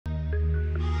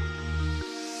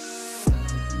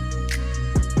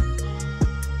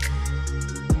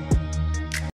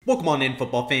Welcome on in,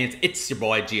 football fans. It's your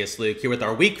boy Gsluke here with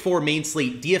our Week 4 main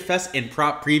slate DFS and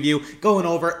prop preview, going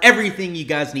over everything you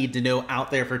guys need to know out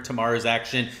there for tomorrow's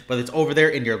action, whether it's over there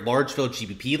in your large field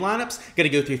GPP lineups. Going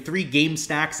to go through 3 game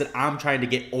stacks that I'm trying to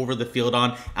get over the field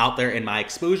on out there in my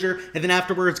exposure, and then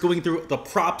afterwards going through the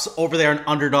props over there on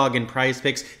Underdog and Prize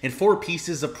Picks, and 4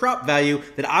 pieces of prop value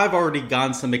that I've already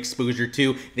gotten some exposure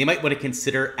to. They might want to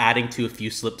consider adding to a few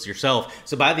slips yourself.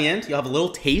 So by the end, you'll have a little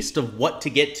taste of what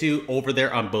to get to over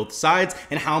there on both sides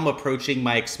and how I'm approaching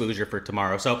my exposure for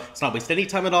tomorrow. So let's not waste any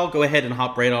time at all. Go ahead and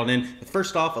hop right on in. But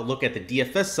first off, a look at the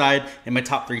DFS side and my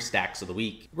top 3 stacks of the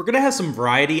week. We're going to have some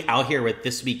variety out here with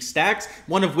this week's stacks,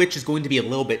 one of which is going to be a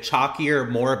little bit chalkier,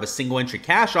 more of a single entry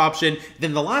cash option,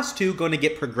 then the last 2 going to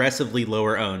get progressively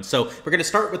lower owned. So we're going to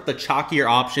start with the chalkier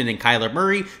option in Kyler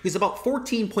Murray, who's about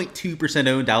 14.2%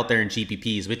 owned out there in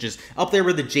GPPs, which is up there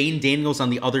with the Jane Daniels on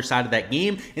the other side of that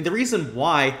game. And the reason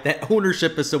why that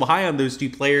ownership is so high on those 2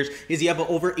 players is you have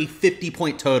over a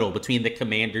 50-point total between the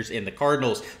Commanders and the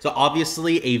Cardinals. So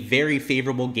obviously a very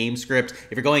favorable game script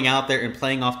if you're going out there and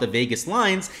playing off the Vegas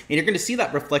lines, and you're going to see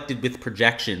that reflected with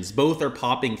projections. Both are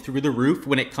popping through the roof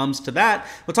when it comes to that.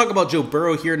 We'll talk about Joe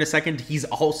Burrow here in a second. He's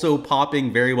also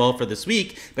popping very well for this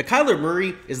week, but Kyler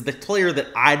Murray is the player that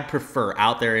I'd prefer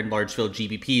out there in large field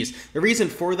GPPs. The reason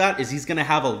for that is he's going to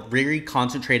have a very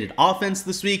concentrated offense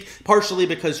this week, partially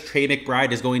because Trey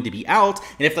McBride is going to be out,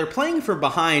 and if they're playing from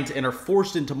behind and are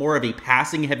forced into more of a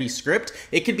passing heavy script,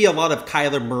 it could be a lot of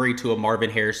Kyler Murray to a Marvin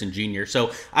Harrison Jr.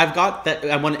 So I've got that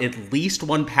I want at least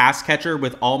one pass catcher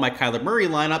with all my Kyler Murray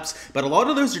lineups, but a lot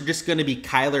of those are just going to be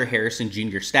Kyler Harrison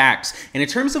Jr. stacks. And in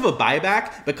terms of a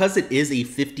buyback, because it is a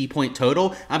 50-point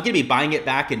total, I'm going to be buying it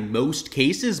back in most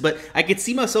cases, but I could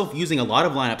see myself using a lot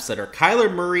of lineups that are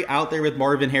Kyler Murray out there with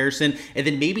Marvin Harrison, and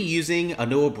then maybe using a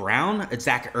Noah Brown.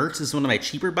 Zach Ertz is one of my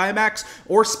cheaper buybacks,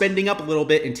 or spending up a little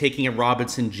bit and taking a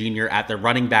Robinson Jr. at the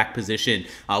running back position.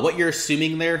 What you're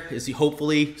assuming there is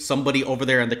hopefully somebody over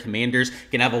there on the Commanders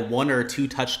can have a 1 or 2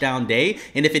 touchdown day,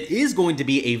 and if it is going to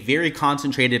be a very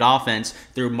concentrated offense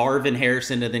through Marvin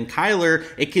Harrison and then Kyler,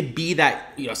 it could be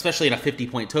that, especially in a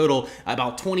 50-point total,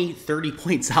 about 20-30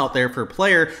 points out there per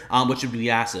player, which would be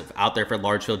massive out there for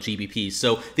large field GPPs.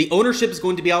 So the ownership is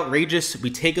going to be outrageous. We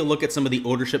take a look at some of the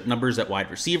ownership numbers at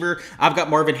wide receiver. I've got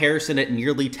Marvin Harrison at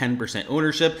nearly 10%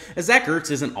 ownership. Zach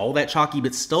Ertz isn't all that chalky,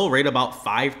 but still right about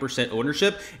 5%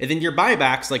 ownership. And then your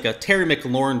buybacks, like a Terry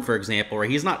McLaurin, for example, where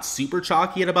he's not super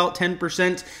chalky at about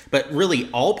 10%, but really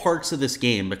all parts of this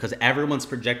game, because everyone's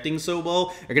projecting so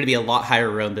well, are going to be a lot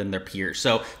higher owned than their peers.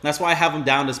 So that's why I have him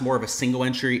down as more of a single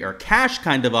entry or cash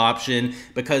kind of option,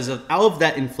 because of all of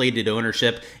that inflated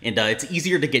ownership, and it's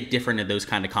easier to get different in those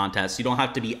kind of contests. You don't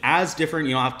have to be as different.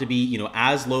 You don't have to be,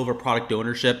 as low of a product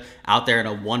ownership out there in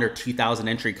a 1,000 or 2,000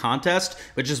 entry contest,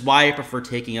 which is why I prefer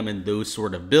taking them in those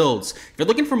sort of builds. If you're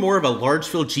looking for more of a large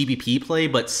field GPP play,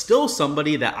 but still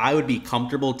somebody that I would be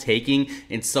comfortable taking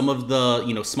in some of the,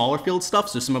 smaller field stuff,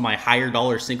 so some of my higher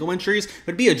dollar single entries,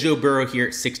 would be a Joe Burrow here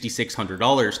at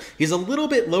 $6,600. He's a little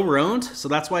bit lower owned, so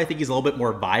that's why I think he's a little bit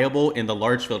more viable in the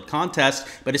large field contest,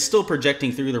 but is still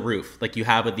projecting through the roof like you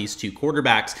have with these 2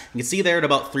 quarterbacks. You can see there at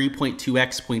about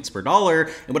 3.2x points per dollar.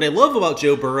 And what I love about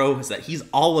Joe Burrow is that he's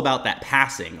all about that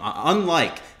passing.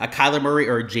 Unlike a Kyler Murray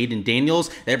or a Jaden Daniels,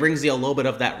 that brings you a little bit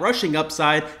of that rushing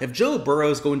upside. If Joe Burrow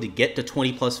is going to get to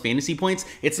 20 plus fantasy points,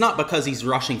 it's not because he's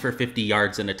rushing for 50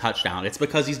 yards and a touchdown. It's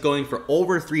because he's going for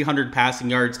over 300 passing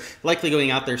yards, likely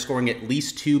going out there scoring at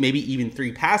least 2, maybe even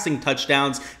 3 passing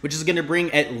touchdowns, which is going to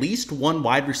bring at least 1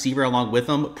 wide receiver along with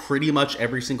him pretty much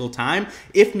every single time,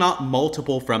 if not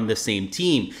multiple from the same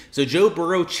team. So Joe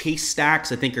Burrow Chase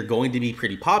stacks, I think, are going to be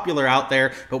pretty popular out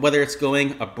there, but whether it's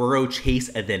going a Burrow Chase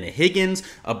and then a Higgins,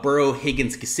 a Burrow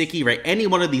Higgins Gesicki, right? Any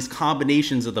one of these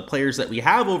combinations of the players that we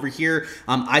have over here,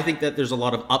 I think that there's a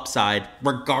lot of upside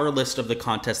regardless of the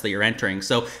contest that you're entering.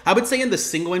 So I would say in the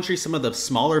single entry, some of the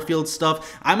smaller field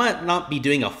stuff, I might not be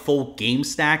doing a full game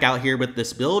stack out here with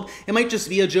this build. It might just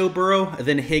be a Joe Burrow, and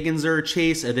then Higgins or a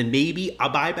Chase, and then maybe a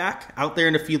buyback out there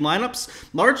in a few lineups.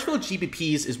 Large field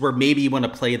GPPs is where maybe you want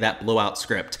to play that blowout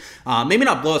script. Maybe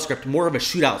not blowout script, more of a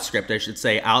shootout script, I should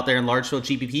say, out there in large field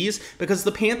GPPs, because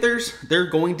the Panthers, they're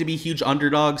going to be huge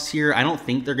underdogs here. I don't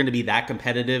think they're going to be that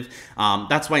competitive.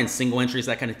 That's why in single entries,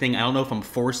 that kind of thing, I don't know if I'm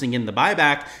forcing in the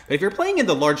buyback, but if you're playing in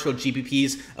the large field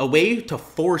GPPs, a way to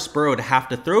force Burrow to have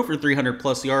to throw for 300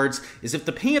 plus yards is if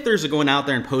the Panthers are going out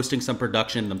there and posting some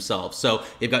production themselves. So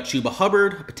they've got Chuba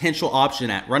Hubbard, a potential option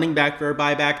at running back for a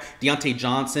buyback. Deontay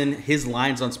Johnson, his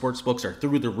lines on sportsbooks are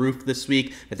through the roof this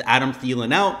week with Adam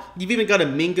Thielen out. You've even got a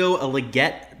Mingo, a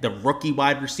Leggett, the rookie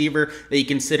wide receiver that you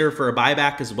consider for a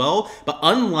buyback as well. But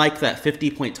unlike that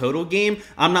 50-point total game,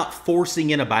 I'm not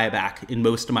forcing in a buyback in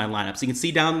most of my lineups. You can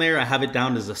see down there, I have it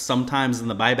down as a sometimes in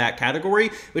the buyback category,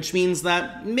 which means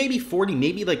that maybe 40,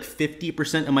 maybe like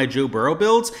 50% of my Joe Burrow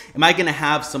builds, am I going to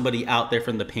have somebody out there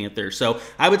from the Panthers? So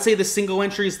I would say the single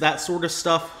entries, that sort of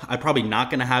stuff, I'm probably not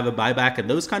going to have a buyback in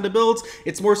those kind of builds.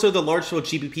 It's more so the large field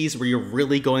GPPs where you're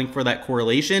really going for that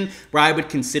correlation, where I would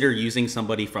consider using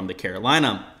somebody from the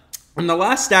Carolina. And the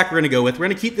last stack we're going to go with, we're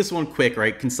going to keep this one quick,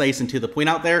 right? Concise and to the point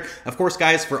out there. Of course,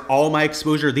 guys, for all my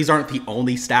exposure, these aren't the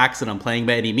only stacks that I'm playing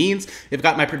by any means. I've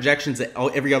got my projections at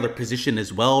every other position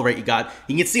as well, right?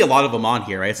 You can see a lot of them on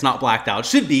here, right? It's not blacked out. It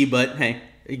should be, but hey,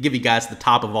 give you guys the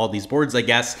top of all these boards, I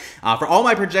guess. For all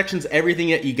my projections, everything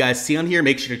that you guys see on here,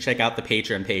 make sure to check out the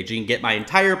Patreon page. You can get my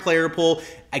entire player pool,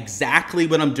 exactly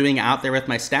what I'm doing out there with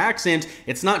my stacks, and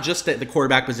it's not just at the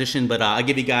quarterback position, but I'll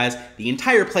give you guys the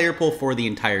entire player pool for the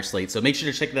entire slate. So make sure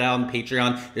to check that out on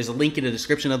Patreon. There's a link in the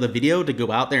description of the video to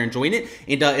go out there and join it,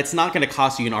 and it's not going to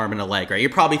cost you an arm and a leg, right? You're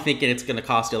probably thinking it's going to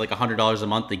cost you like $100 a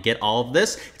month to get all of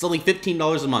this. It's only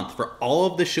 $15 a month for all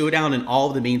of the showdown and all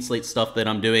of the main slate stuff that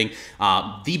I'm doing.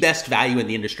 The best value in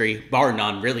the industry, bar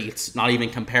none. Really, it's not even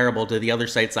comparable to the other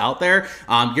sites out there.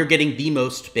 You're getting the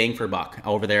most bang for buck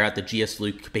over there at the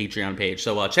Gsluke Patreon page.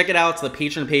 So check it out. It's the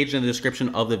Patreon page in the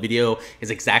description of the video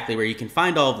is exactly where you can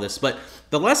find all of this. But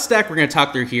the last stack we're going to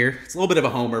talk through here, it's a little bit of a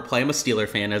homer play. I'm a Steeler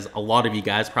fan, as a lot of you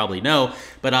guys probably know.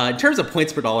 But in terms of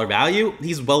points per dollar value,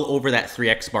 he's well over that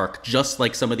 3x mark, just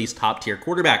like some of these top tier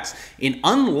quarterbacks. And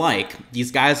unlike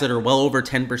these guys that are well over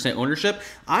 10% ownership,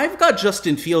 I've got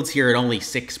Justin Fields here at only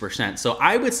 6%. So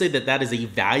I would say that that is a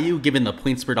value given the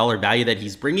points per dollar value that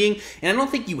he's bringing. And I don't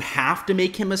think you have to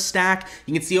make him a stack.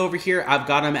 You can see over here, I've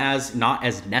got him as not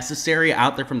as necessary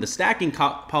out there from the stacking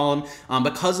column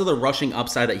because of the rushing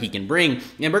upside that he can bring.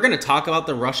 And we're going to talk about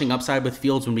the rushing upside with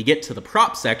Fields when we get to the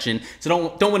prop section, so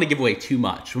don't want to give away too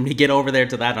much when we get over there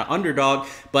to that Underdog.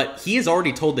 But he has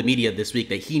already told the media this week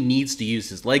that he needs to use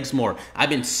his legs more. I've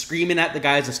been screaming at the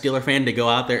guy as a Steeler fan to go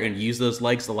out there and use those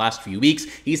legs the last few weeks.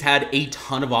 He's had a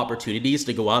ton of opportunities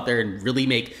to go out there and really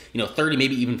make 30,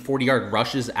 maybe even 40-yard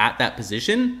rushes at that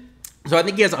position. So I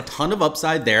think he has a ton of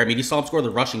upside there. I mean, you saw him score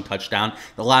the rushing touchdown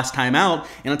the last time out.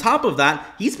 And on top of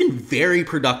that, he's been very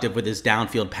productive with his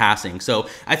downfield passing. So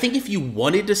I think if you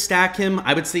wanted to stack him,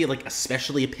 I would say like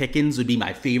especially a Pickens would be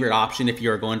my favorite option if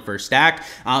you're going for a stack.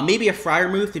 Maybe a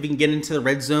Freiermuth if you can get into the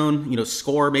red zone,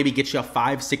 score, maybe get you a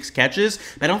 5-6 catches.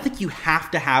 But I don't think you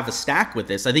have to have a stack with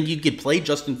this. I think you could play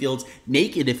Justin Fields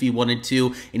naked if you wanted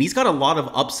to. And he's got a lot of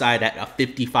upside at a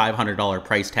 $5,500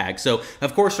 price tag. So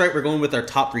of course, right, we're going with our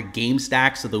top 3 game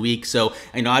stacks of the week. So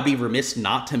I know I'd be remiss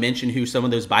not to mention who some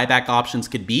of those buyback options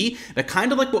could be, but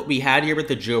kind of like what we had here with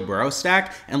the Joe Burrow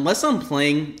stack, unless I'm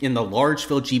playing in the large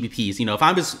field GPPs, if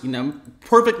I was,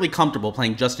 perfectly comfortable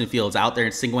playing Justin Fields out there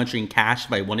in single entry and cash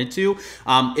if I wanted to.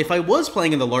 If I was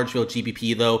playing in the large field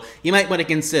GPP though, you might want to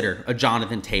consider a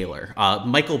Jonathan Taylor,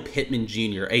 Michael Pittman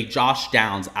Jr., a Josh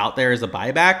Downs out there as a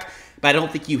buyback. But I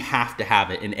don't think you have to have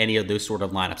it in any of those sort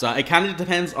of lineups. It kind of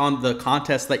depends on the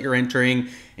contest that you're entering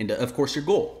and, of course, your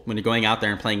goal when you're going out there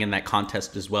and playing in that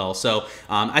contest as well. So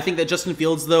I think that Justin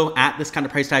Fields, though, at this kind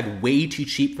of price tag, way too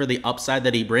cheap for the upside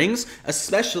that he brings,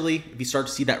 especially if you start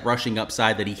to see that rushing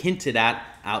upside that he hinted at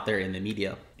out there in the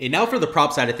media. And now for the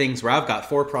prop side of things, where I've got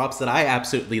 4 props that I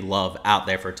absolutely love out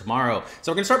there for tomorrow.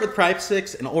 So we're going to start with Prize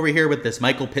Picks, and over here with this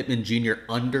Michael Pittman Jr.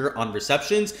 under on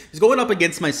receptions. He's going up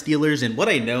against my Steelers, and what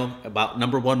I know about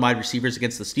number 1 wide receivers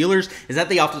against the Steelers is that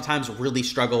they oftentimes really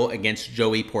struggle against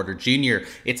Joey Porter Jr.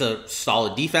 It's a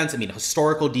solid defense,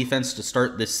 historical defense to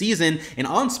start this season, and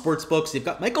on sportsbooks, they've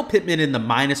got Michael Pittman in the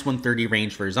 -130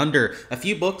 range for his under. A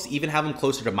few books even have him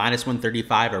closer to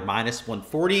 -135 or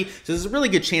 -140, so there's a really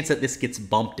good chance that this gets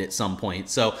bumped at some point.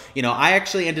 So, I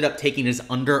actually ended up taking his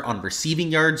under on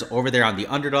receiving yards over there on the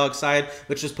Underdog side,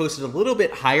 which was posted a little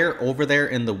bit higher over there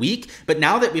in the week. But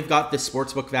now that we've got this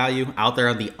sportsbook value out there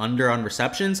on the under on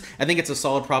receptions, I think it's a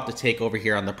solid prop to take over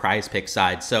here on the Prize Pick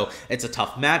side. So it's a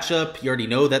tough matchup. You already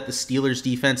know that the Steelers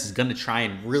defense is going to try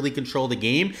and really control the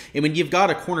game. And when you've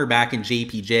got a cornerback in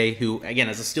JPJ, who, again,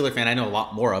 as a Steeler fan, I know a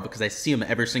lot more of because I see him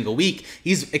every single week,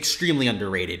 he's extremely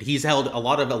underrated. He's held a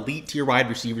lot of elite tier wide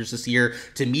receivers this year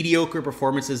to to mediocre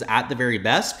performances at the very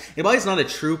best. And while he's not a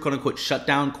true quote-unquote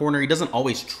shutdown corner, he doesn't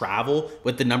always travel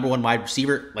with the #1 wide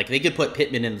receiver. Like, they could put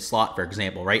Pittman in the slot, for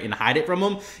example, right, and hide it from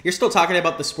him. You're still talking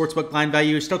about the sportsbook line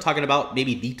value. You're still talking about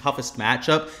maybe the toughest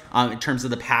matchup in terms of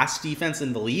the pass defense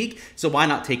in the league. So why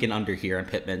not take an under here on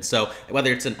Pittman? So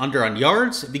whether it's an under on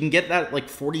yards, if you can get that like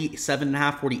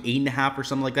 47.5, 48.5 or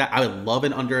something like that, I would love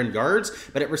an under on yards.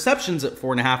 But at receptions at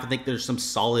 4.5, I think there's some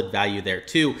solid value there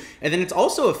too. And then it's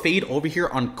also a fade over here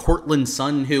on Courtland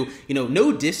Sutton, who,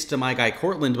 no diss to my guy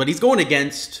Courtland, but he's going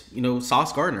against,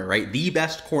 Sauce Gardner, right? The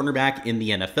best cornerback in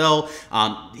the NFL.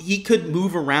 He could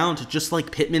move around just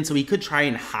like Pittman, so he could try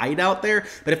and hide out there.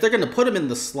 But if they're going to put him in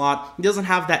the slot, he doesn't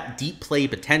have that deep play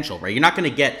potential, right? You're not going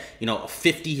to get, a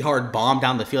 50-yard bomb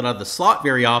down the field out of the slot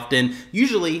very often.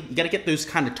 Usually, you got to get those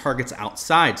kind of targets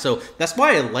outside. So that's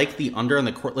why I like the under on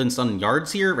the Courtland Sutton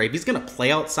yards here, right? If he's going to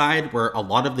play outside where a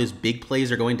lot of those big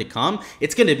plays are going to come,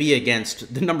 it's going to be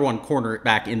against the #1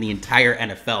 cornerback in the entire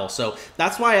NFL. So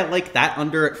that's why I like that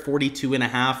under at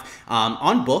 42.5.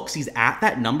 On books, he's at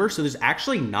that number, so there's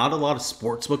actually not a lot of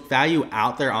sportsbook value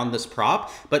out there on this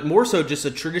prop, but more so just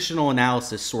a traditional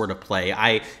analysis sort of play.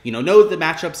 I know the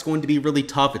matchup's going to be really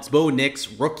tough. It's Bo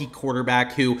Nix, rookie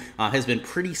quarterback, who has been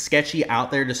pretty sketchy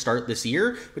out there to start this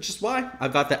year, which is why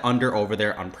I've got that under over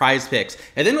there on Prize Picks.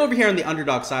 And then over here on the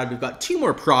underdog side, we've got two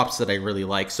more props that I really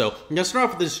like. So I'm going to start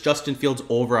off with this Justin Fields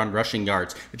over on rushing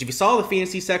yards, which if you saw the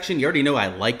fantasy section, you already know I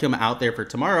like him out there for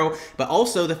tomorrow, but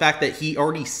also the fact that he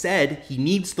already said he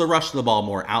needs to rush the ball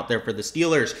more out there for the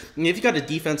Steelers. And if you've got a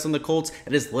defense on the Colts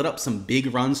that has lit up some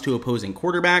big runs to opposing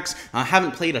quarterbacks,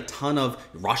 haven't played a ton of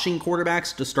rushing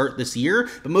quarterbacks to start this year,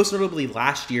 but most notably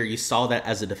last year, you saw that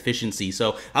as a deficiency.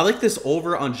 So I like this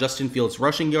over on Justin Fields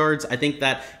rushing yards. I think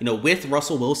that, with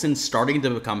Russell Wilson starting to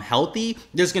become healthy,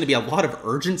 there's going to be a lot of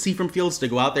urgency from Fields to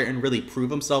go out there and really prove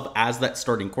himself as that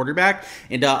starting quarterback.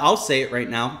 And I'll say it right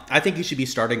now, I think he should be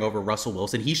starting over Russell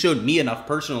Wilson. He showed me enough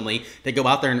personally to go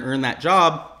out there and earn that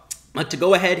job. To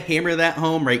go ahead, hammer that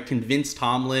home, right? Convince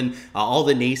Tomlin, all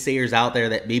the naysayers out there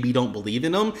that maybe don't believe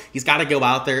in him. He's got to go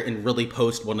out there and really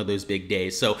post one of those big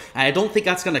days. So I don't think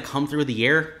that's going to come through the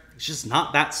air. He's just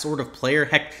not that sort of player.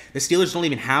 Heck, the Steelers don't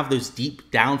even have those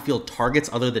deep downfield targets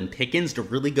other than Pickens to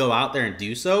really go out there and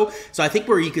do so. So I think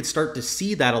where you could start to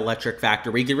see that electric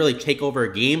factor, where you could really take over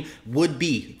a game, would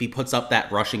be if he puts up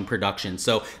that rushing production.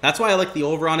 So that's why I like the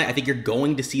over on it. I think you're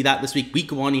going to see that this week.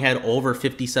 Week 1, he had over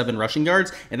 57 rushing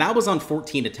yards, and that was on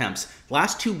 14 attempts.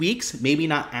 Last 2 weeks, maybe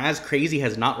not as crazy,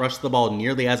 has not rushed the ball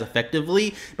nearly as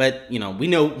effectively, but, we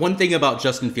know one thing about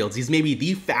Justin Fields. He's maybe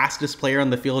the fastest player on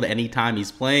the field anytime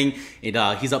he's playing.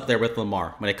 He's up there with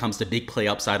Lamar when it comes to big play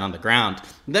upside on the ground.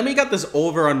 And then we got this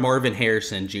over on Marvin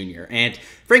Harrison Jr. And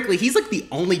frankly, he's like the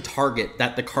only target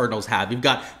that the Cardinals have. You've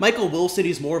got Michael Wilson,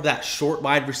 who's more of that short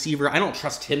wide receiver. I don't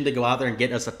trust him to go out there and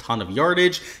get us a ton of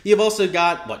yardage. You've also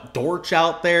got, Dortch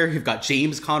out there. You've got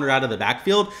James Conner out of the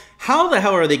backfield. How the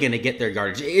hell are they going to get their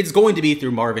yardage? It's going to be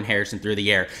through Marvin Harrison through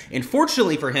the air. And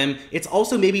fortunately for him, it's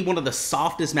also maybe one of the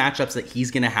softest matchups that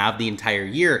he's going to have the entire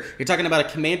year. You're talking about a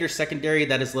Commander secondary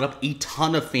that has lit up a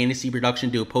ton of fantasy production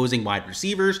to opposing wide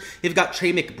receivers. You've got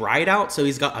Trey McBride out, so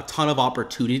he's got a ton of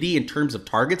opportunity in terms of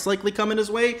targets likely coming his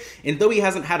way. And though he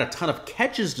hasn't had a ton of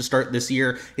catches to start this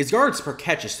year, his yards per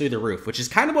catch is through the roof, which is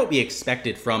kind of what we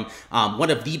expected from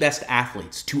one of the best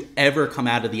athletes to ever come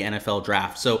out of the NFL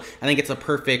draft. So I think it's a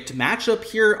perfect matchup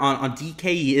here. On DK,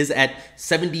 he is at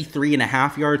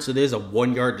 73.5 yards, so there's a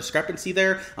 1 yard discrepancy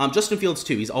there. Justin Fields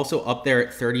too, he's also up there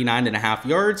at 39.5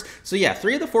 yards. So yeah,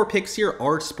 3 of the 4 picks here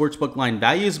are sportsbook line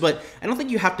values, but I don't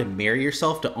think you have to marry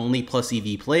yourself to only plus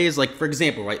EV plays. Like, for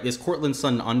example, right, this Courtland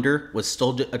Sutton under was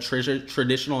still a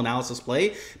traditional analysis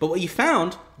play, but what you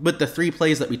found with the 3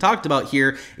 plays that we talked about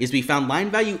here is we found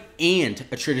line value and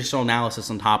a traditional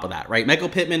analysis on top of that, right? Michael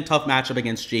Pittman, tough matchup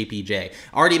against JPJ.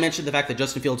 Already mentioned the fact that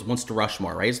Justin Fields wants to rush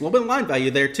more, right? There's a little bit of line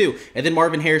value there too. And then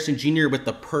Marvin Harrison Jr. with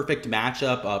the perfect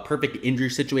matchup, perfect injury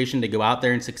situation to go out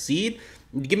there and succeed.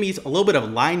 Give me a little bit of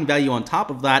line value on top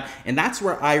of that, and that's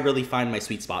where I really find my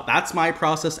sweet spot. That's my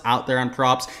process out there on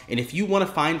props, and if you want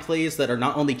to find plays that are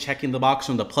not only checking the box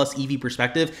from the plus EV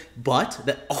perspective, but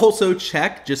that also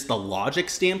check just the logic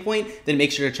standpoint, then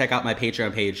make sure to check out my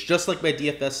Patreon page. Just like my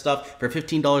DFS stuff, for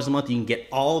 $15 a month, you can get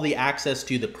all the access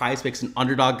to the Prize Picks and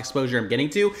Underdog exposure I'm getting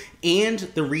to, and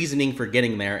the reasoning for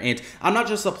getting there. And I'm not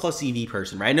just a plus EV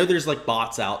person, right? I know there's like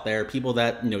bots out there, people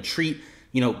that, treat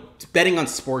betting on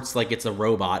sports like it's a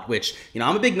robot, which,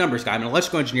 I'm a big numbers guy. I'm an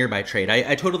electrical engineer by trade.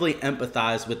 I totally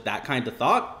empathize with that kind of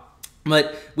thought.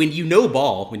 But when you know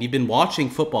ball, when you've been watching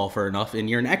football for enough and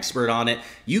you're an expert on it,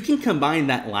 you can combine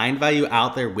that line value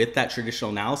out there with that traditional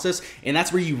analysis, and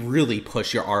that's where you really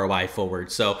push your ROI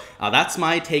forward. So that's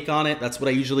my take on it. That's what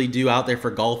I usually do out there for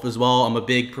golf as well. I'm a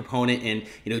big proponent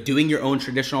in doing your own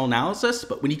traditional analysis,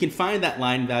 but when you can find that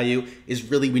line value is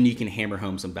really when you can hammer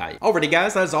home some value. Alrighty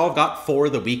guys, that's all I've got for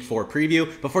the week 4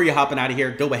 preview. Before you hopping out of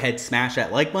here, go ahead, smash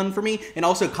that like button for me, and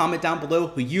also comment down below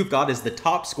who you've got as the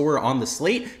top scorer on the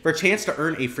slate for a chance to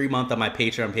earn a free month on my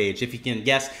Patreon page. If you can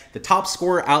guess the top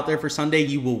scorer out there for Sunday,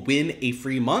 you will win a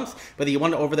free month. Whether you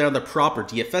want it over there on the prop or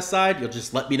DFS side, you'll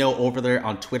just let me know over there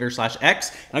on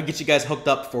Twitter/X, and I'll get you guys hooked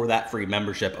up for that free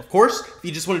membership. Of course, if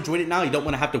you just want to join it now, you don't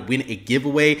want to have to win a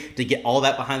giveaway to get all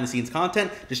that behind the scenes content,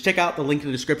 just check out the link in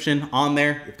the description on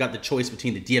there. You've got the choice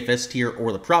between the DFS tier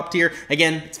or the prop tier.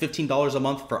 Again, it's $15 a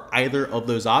month for either of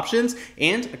those options,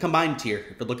 and a combined tier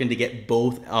if you're looking to get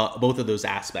both of those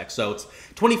aspects. So it's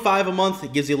 $25 a month.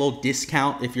 It gives you a little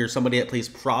discount if you're somebody that plays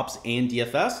props and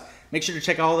DFS. Make sure to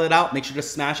check all that out. Make sure to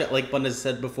smash that like button as I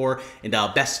said before, and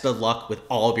best of luck with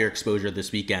all of your exposure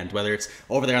this weekend, whether it's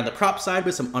over there on the prop side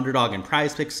with some Underdog and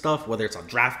Prize Picks stuff, whether it's on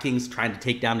Draftkings trying to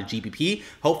take down a GPP.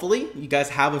 Hopefully you guys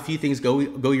have a few things go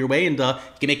your way, and you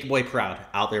can make your boy proud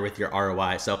out there with your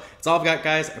ROI. So that's all I've got,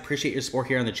 guys. I appreciate your support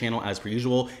here on the channel as per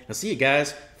usual. I'll see you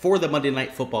guys for the Monday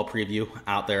Night Football preview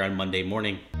out there on Monday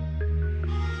morning.